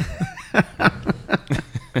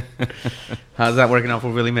 How's that working out for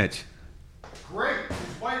Willie Mitch? Great.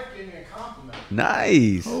 His wife gave me a compliment.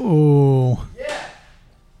 Nice. Oh. Yeah.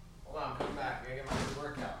 Hold on, come back. I gotta get my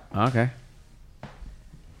workout. Okay.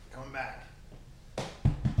 Coming back.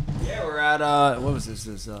 Yeah, we're at what was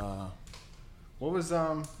this? What was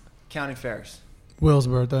County Fairs? Will's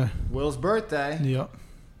birthday. Will's birthday. Yep.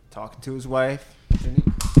 Talking to his wife,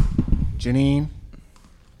 Janine.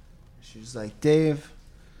 She's like, Dave,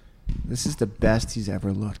 this is the best he's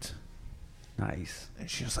ever looked. Nice. And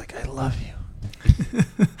she was like, I love you.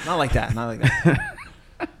 Not like that.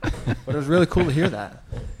 But it was really cool to hear that.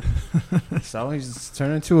 So he's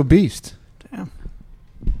turned into a beast. Damn.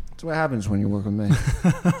 That's what happens when you work with me.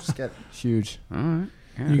 Just get huge. All right.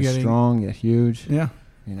 Yeah. You Get getting- strong, get huge. Yeah.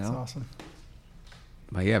 You That's know? awesome.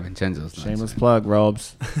 But yeah, Vincenzo's nice, Shameless man. plug,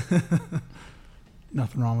 Robes.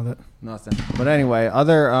 Nothing wrong with it. Nothing. But anyway,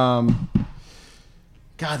 other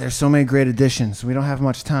God, there's so many great additions. We don't have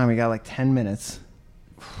much time. We got like 10 minutes.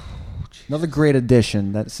 Another great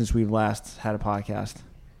addition that since we last had a podcast.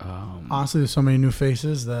 Honestly, there's so many new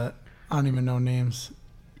faces that I don't even know names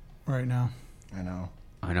right now. I know.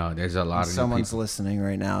 I know. There's a lot of new Someone's people. listening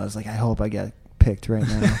right now. It's like, I hope I get picked right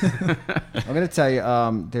now. I'm gonna tell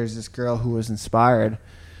you, there's this girl who was inspired.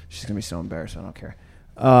 She's gonna be so embarrassed. I don't care.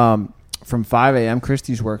 From 5 a.m.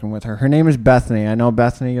 Christy's working with her. Her name is Bethany. I know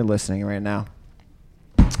Bethany, you're listening right now.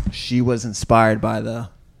 She was inspired by the,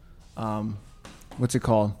 what's it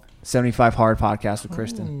called? 75 Hard podcast with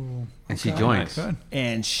Kristen. Ooh, And she okay. joined. Good.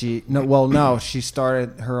 And she she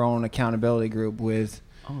started her own accountability group with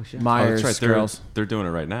Oh, shit. Oh, Myers that's right. girls. They're doing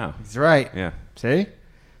it right now. That's right. Yeah. See?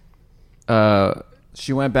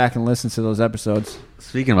 She went back and listened to those episodes.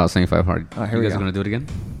 Speaking about 75 Hard, Oh, here you we guys go. going to do it again?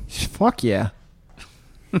 Fuck yeah.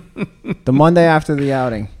 The Monday after the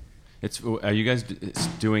outing. Are you guys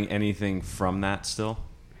doing anything from that still?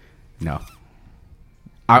 No.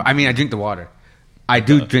 I mean, I drink the water. I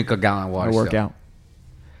do drink a gallon of I water. work still. out.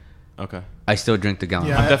 Okay. I still drink the gallon.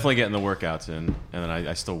 Yeah. I'm definitely getting the workouts in, and then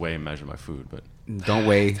I still weigh and measure my food, but Don't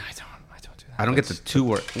weigh. I don't do that. I don't get the two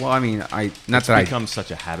work. Well, I mean, not it's that I. become such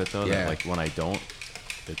a habit though Yeah. that like when I don't,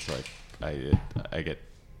 it's like I get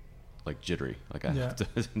like jittery, like I have to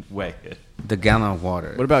weigh it. The gallon of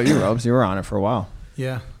water. What about you, Robes? You were on it for a while.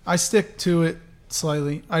 Yeah. I stick to it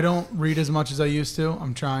slightly. I don't read as much as I used to.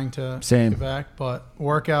 I'm trying to Same. get back, but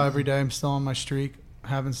work out every day. I'm still on my streak.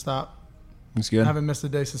 Haven't stopped. It's good. Haven't missed a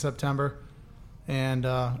day since September. And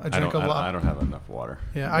I drink a lot. I don't have enough water.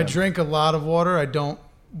 Yeah, I drink a lot of water. I don't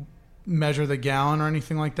measure the gallon or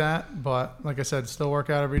anything like that. But like I said, still work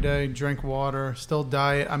out every day, drink water, still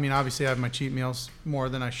diet. I mean, obviously I have my cheat meals more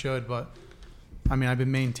than I should, but I mean, I've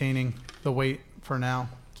been maintaining the weight for now,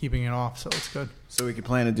 keeping it off, so it's good. So we could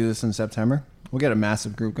plan to do this in September. We'll get a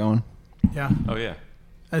massive group going. Yeah. Oh yeah.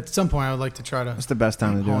 At some point, I would like to try to That's the best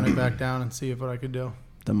time to hone do it it. back down and see what I could do.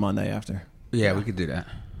 The Monday after. Yeah, we could do that.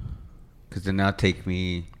 Because then that'll take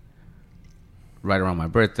me right around my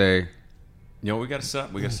birthday. You know what we got to set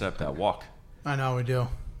up? We got to set up that walk. I know we do.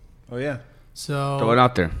 Oh yeah. So Throw it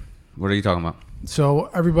out there. What are you talking about? So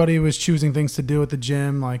everybody was choosing things to do at the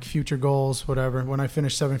gym, like future goals, whatever. When I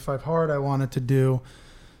finished 75 Hard, I wanted to do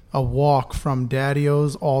a walk from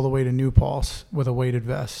Daddy-O's all the way to New Paltz with a weighted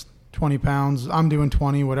vest. 20 pounds. I'm doing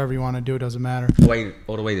 20, whatever you want to do, it doesn't matter. Wait,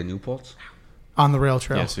 all the way to New Paltz? On the rail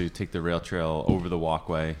trail. Yeah, so you take the rail trail over the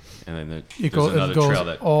walkway, and then It there's goes, another it goes trail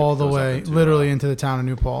that all the goes up way, into, literally into the town of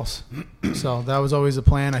New Paltz. So that was always the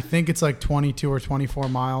plan. I think it's like 22 or 24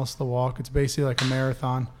 miles to walk. It's basically like a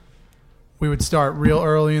marathon. We would start real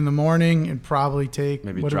early in the morning and probably take,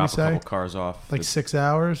 maybe what did we drop a couple say? cars off. Like 6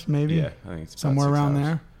 hours, maybe? Yeah, I think it's about Somewhere 6 around hours.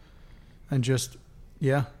 there. And just,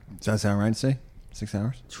 yeah. Does that sound right to say? 6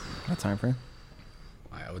 hours? That time frame?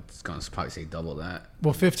 I was gonna probably say double that.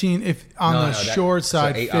 Well, 15, if on No, the no, that- short so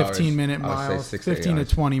side, 8 hours. 15-minute I would say miles. 6 to 8 15 to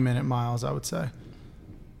hours. 20-minute miles, I would say.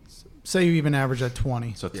 Say you even average at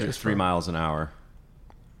 20. So Yeah. 3 miles an hour.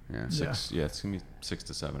 Yeah. Six. Yeah, it's gonna be 6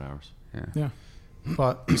 to 7 hours. Yeah. Yeah.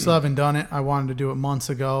 But we still haven't done it. I wanted to do it months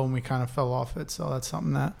ago, and we kind of fell off it. So that's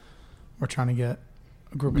something that we're trying to get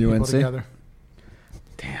a group of people UNC? together.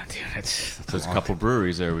 Damn, dude, that's So there's a couple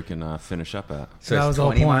breweries there we can finish up at. So That it's was the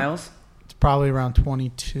whole 20 point. miles. It's probably around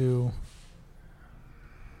 22,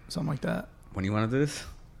 something like that. When you want to do this?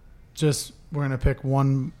 Just we're gonna pick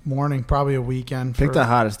one morning, probably a weekend. Pick for, the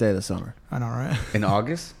hottest day of the summer. I know, right? In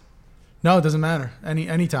August? No, it doesn't matter.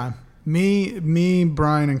 Anytime. Me,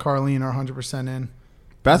 Brian, and Carlene are 100% in.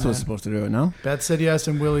 Beth Man. was supposed to do it, no? Beth said yes,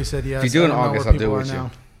 and Willie said yes. If you do I it in don't know August, where I'll do people it are with you.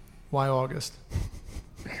 now. Why August?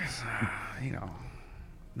 You know,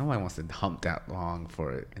 nobody wants to hump that long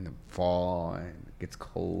for it in the fall and it gets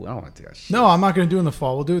cold. I don't want to do that shit. No, I'm not going to do it in the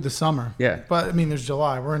fall. We'll do it this summer. Yeah. But, I mean, there's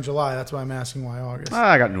July. We're in July. That's why I'm asking why August.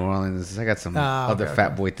 I got New Orleans. I got some other okay, fat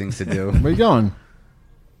okay. boy things to do. Where you going?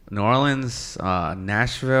 New Orleans,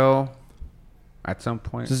 Nashville at some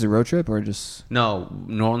point. Is this a road trip or just No,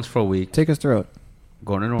 New Orleans for a week. take us through it?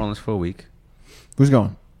 Going to New Orleans for a week. Who's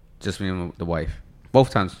going? Just me and the wife. Both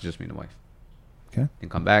times, just me and the wife. Okay.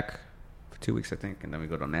 And come back for 2 weeks, I think. And then we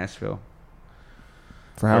go to Nashville.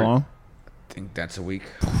 For how Right. long? I think that's a week.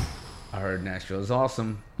 I heard Nashville is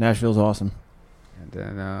awesome. Nashville's awesome. And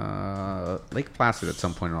then Lake Placid at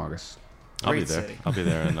some point in August. I'll be Great there. city. I'll be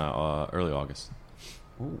there in early August.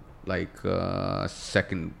 Ooh, like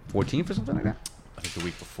second 14th or something like that. I think the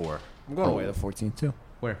week before. I'm going away the 14th, too.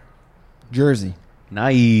 Where? Jersey.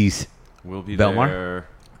 Nice. We'll be Belmar? there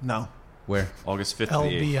No. Where? August 5th to the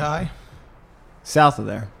 8th. LBI. South of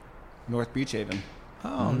there. North Beach Haven.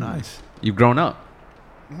 Oh, nice. You've grown up.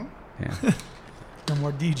 Mm-hmm. Yeah. No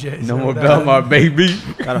more DJs. No or more whatever. Belmar, baby.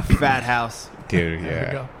 Got a fat house. Dude, There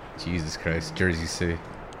we go. Jesus Christ. Jersey City.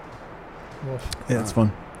 Wolf. Yeah, it's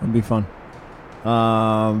fun. It'll be fun.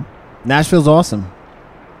 Nashville's awesome.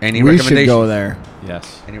 Any We recommendations? should go there.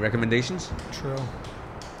 Yes. Any recommendations? True.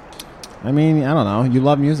 I mean, I don't know. You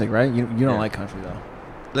love music, right? You don't Yeah. like country, though.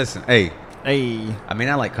 Listen, hey, Hey. I mean,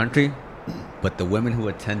 I like country, but the women who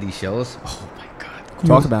attend these shows, oh my God.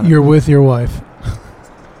 Talk about it. You're with your wife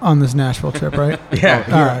on this Nashville trip, right? Yeah.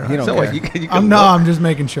 Oh, All right. you don't so care. what? You can I'm look, I'm just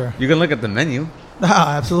making sure. you can look at the menu.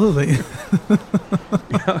 Ah, absolutely.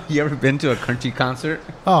 You ever been to a country concert?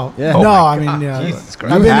 Oh, Yeah. no, Oh my I mean, God, yeah. Jesus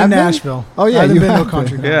Christ. I've You been have in been? Nashville. Oh, yeah, I haven't you been to have a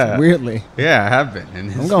country been. concert. Yeah. Weirdly. Yeah, I have been.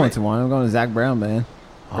 And I'm it's going like- to one. I'm going to Zach Brown Band.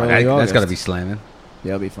 Oh, Early that's August. got to be slamming. Yeah,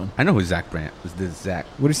 it'll be fun. I know who Zach Brandt is. This Zach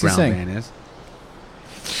What does he Brown sing? band is.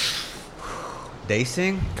 They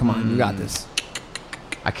sing? Come on, you got this.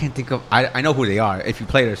 I can't think of. I know who they are. If you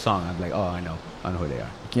play their song, I'm like, oh, I know who they are.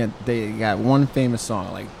 You can't. They got one famous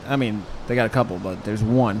song. Like, I mean, they got a couple, but there's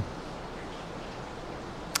one.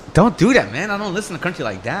 Don't do that, man. I don't listen to country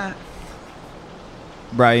like that.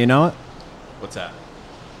 Brian, you know it? What's that?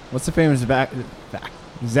 What's the famous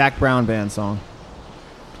Zach Brown Band song?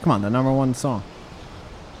 Come on, the number one song.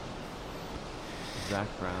 Zach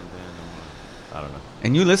Brown Band. I don't know.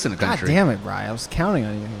 And you listen to God country. damn it, Brian. I was counting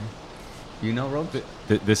on you here. You know, Robes?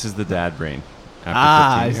 This is the dad brain. After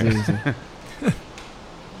I 15 see. years. I see.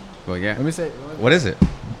 Well, yeah. Let me say. What is it?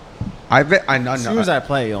 I bet I know. As soon as I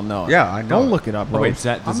play, you'll know it. Yeah, I know Don't it. look it up, Oh, bro. wait,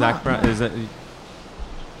 Zach Brown is that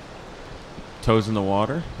Toes in the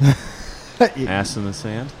Water, Ass in the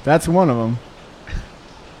Sand? That's one of them.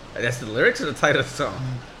 That's the lyrics or the title of the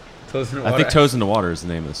song? Toes in the I water. think Toes in the Water is the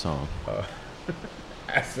name of the song.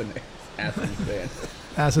 Ass in the sand.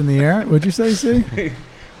 Ass in the air. What'd you say, C? Did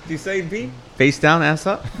you say B? Face down, ass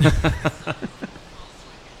up.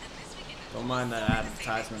 Don't mind that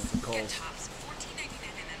advertisement for Coles.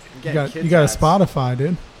 You got a Spotify,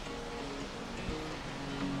 dude.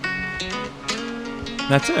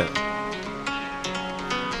 That's it.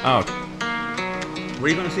 Oh, Where are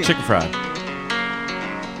you going to see? Chicken Fried.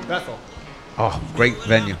 Bethel. Oh, great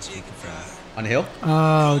venue. On the hill?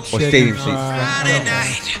 Oh, chicken stadium seats.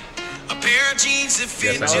 fries. A pair of jeans that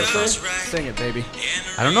fit Yes, I know. just right. Sing it, baby.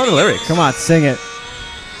 I don't know the lyrics. Come on, sing it.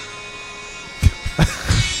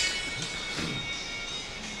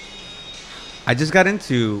 I just got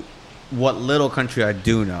into what little country I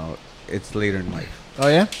do know. it's later in life. Oh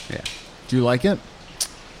yeah. Yeah. Do you like it?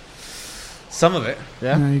 Some of it.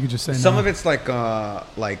 Yeah. You could just say Some no. of it's like You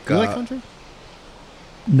like country?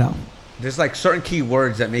 No. there's like certain key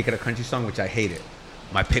words that make it a country song, which I hate it.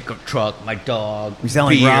 My pickup truck, my dog. You sound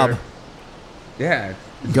like beer. Rob. Yeah.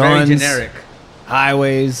 It's Guns. very generic.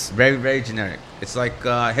 Highways. Very, very generic. It's like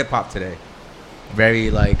hip hop today.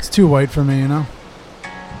 Very like. It's too white for me, you know.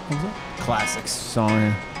 Classic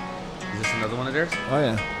song. Is this another one of theirs? Oh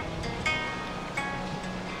yeah.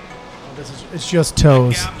 It's just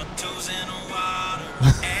toes. Got my toes in the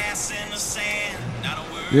water, ass in the sand. Not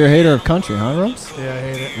a word. You're a hater of country, huh, Rose? Yeah, I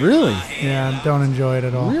hate it. Really? Yeah, I don't enjoy it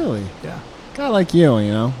at all. Really? Yeah. Guy like you,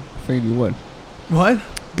 I figured you would. What?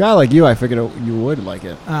 Guy like you, I figured you would like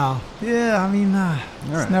it. Oh, yeah. I mean, All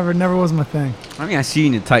it's right. never was my thing. I mean, I see you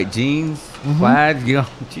in your tight jeans, plaid. You know,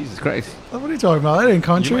 Jesus Christ. What are you talking about? That ain't You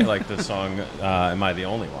country. might like the song "Am I the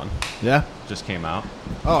Only One?" Yeah. Just came out.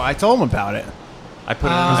 Oh, I told him about it. I put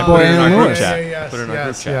it in, His I boy put it in our Aaron group Lewis. chat. I Yes, put it in our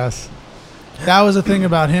group chat. yes. That was the thing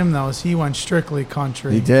about him, though, is he went strictly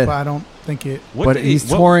country. He did. But I don't think it. What but did he's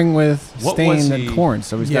what- touring with what was Stain and he- Korn,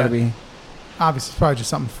 so he's Yeah. got to be Obviously, it's probably just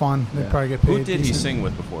something fun. They'd Yeah. probably get paid. Who did he decent. sing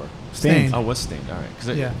with before? Stain. Stain. Oh, was Stained. All right.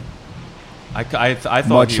 Because Yeah. I thought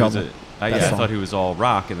Mud he was Shovel. I That song. thought he was all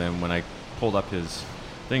rock, and then when I pulled up his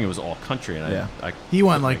thing, it was all country, and Yeah. I He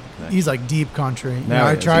went couldn't like make a connection. he's like deep country. You Now know,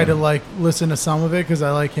 I he is, tried yeah. to like listen to some of it because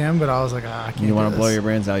I like him, but I was like, I can't. You want do to blow this. your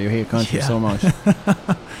brains out. You hate country Yeah. so much.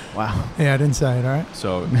 Wow. Yeah, I didn't say it. All right.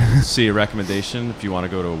 So, see a recommendation if you want to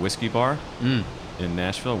go to a whiskey bar Mm. in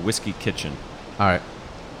Nashville, Whiskey Kitchen. All right.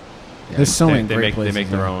 There's so many they great make places. they make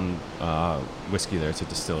their there. own whiskey there. It's a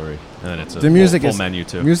distillery, and then it's a The music full is menu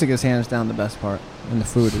too. Music is hands down the best part, and the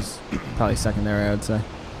food is probably secondary. I would say.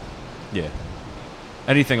 Yeah.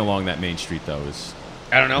 Anything along that main street though is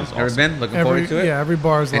I don't know. It's Ever awesome. been? Looking forward to it? Yeah, every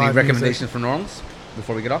bar's Any live recommendations for Normals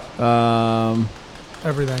before we get off? music.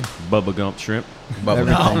 Everything. Bubba Gump Shrimp.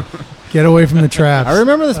 Everything. Get away from the traps. I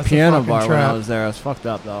remember this That's a piano fucking bar when I trap. was there. I was fucked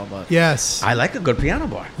up though, but Yes. I like a good piano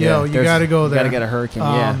bar. Yo, you there's- got to go You there. got to get a Hurricane.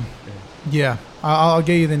 Yeah. Yeah. I'll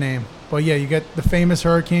get you the name. But yeah, you get the famous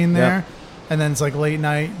Hurricane there, Yep. and then it's like late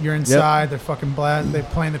night. You're inside. They're fucking they're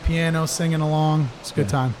playing the piano, singing along. It's a good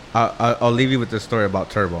time. I'll leave you with this story about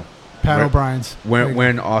Turbo. Pat Where- O'Brien's. We're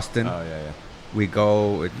in Austin. Oh yeah, yeah. We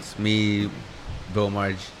go. It's me, Bill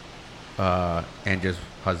Marge, Andrew's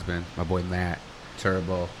husband, my boy Matt,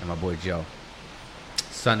 Turbo, and my boy Joe.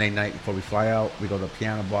 Sunday night before we fly out, we go to a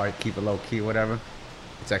piano bar, keep it low key, whatever.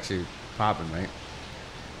 It's actually popping, right?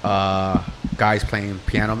 Guys playing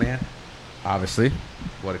Piano Man, obviously.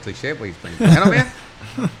 What a cliche, but he's playing Piano Man.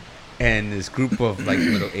 And this group of like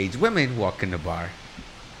little aged women walk in the bar,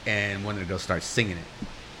 and one of the girls starts singing it.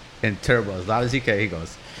 And Turbo, as loud as he can, he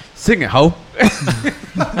goes, "Sing it, ho!"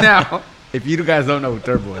 Now, if you guys don't know who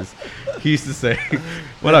Turbo is, he used to say,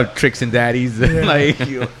 "What up, tricks and daddies, like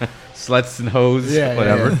you, sluts and hoes, Yeah,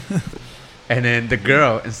 whatever." And then the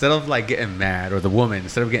girl, instead of like getting mad, or the woman,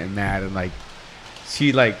 instead of getting mad and like,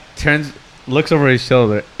 she like turns, looks over his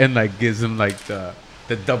shoulder and like gives him like the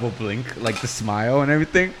double blink, like the smile and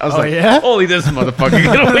everything. I was like, yeah? "Holy, this motherfucker!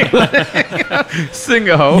 Get away with it. Sing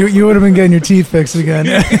a hoe." You would have been getting your teeth fixed again.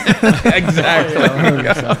 Exactly.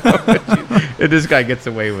 And this guy gets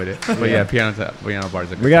away with it. But yeah, piano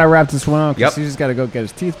bars are good. We gotta wrap this one up because Yep. he just gotta go get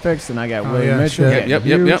his teeth fixed, and I got Oh, Willie yeah, Mitchell. shit. getting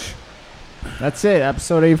Yep. huge. That's it.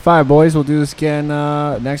 Episode 85, boys. We'll do this again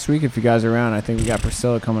next week if you guys are around. I think we got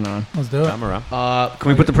Priscilla coming on. Let's do it. I'm around. Can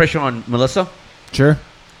we put the pressure on Melissa? Sure.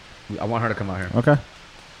 I want her to come out here. Okay.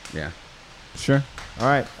 Yeah. Sure. All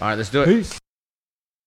right. All right, let's do it. Peace.